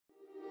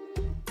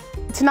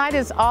Tonight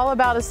is all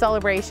about a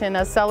celebration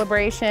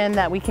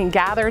that we can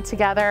gather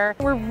together.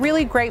 We're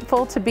really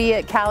grateful to be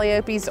at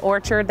Calliope's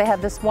Orchard. They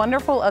have this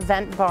wonderful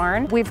event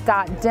barn. We've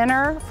got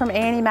dinner from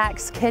Annie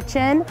Mac's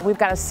Kitchen. We've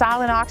got a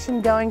silent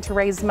auction going to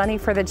raise money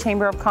for the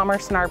Chamber of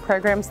Commerce and our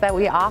programs that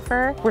we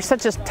offer. We're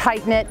such a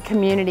tight-knit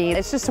community.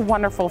 It's just a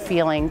wonderful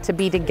feeling to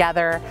be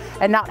together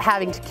and not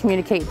having to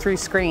communicate through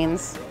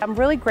screens. I'm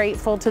really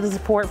grateful to the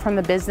support from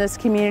the business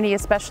community,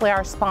 especially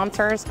our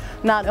sponsors,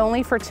 not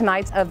only for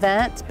tonight's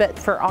event, but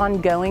for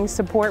ongoing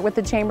support with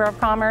the Chamber of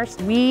Commerce.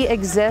 We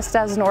exist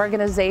as an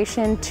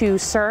organization to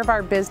serve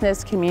our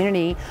business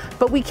community,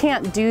 but we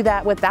can't do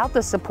that without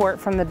the support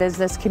from the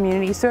business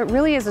community. So it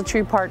really is a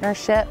true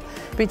partnership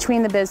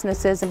between the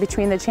businesses and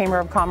between the Chamber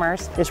of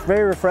Commerce. It's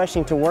very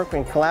refreshing to work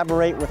and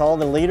collaborate with all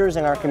the leaders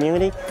in our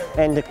community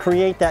and to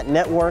create that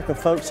network of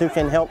folks who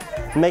can help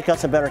make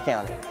us a better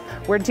county.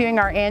 We're doing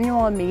our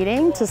annual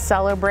meeting to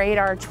celebrate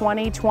our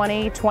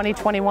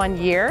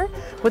 2020-2021 year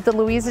with the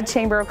Louisa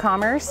Chamber of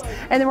Commerce.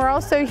 And then we're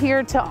also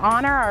here to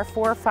honor our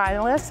 4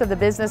 finalists of the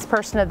Business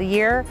Person of the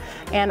Year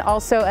and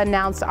also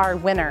announce our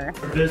winner.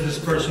 Our Business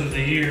Person of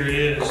the Year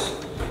is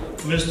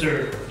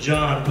Mr.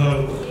 John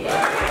Pope.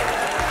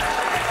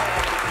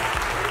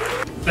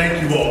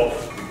 Thank you all.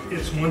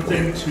 It's one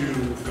thing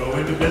to go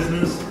into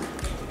business.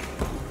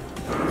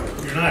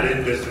 You're not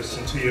in business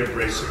until you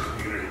embrace the community.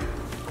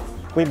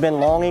 We've been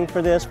longing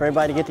for this, for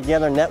everybody to get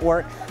together and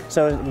network.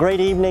 So great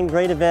evening,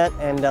 great event,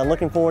 and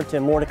looking forward to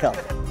more to come.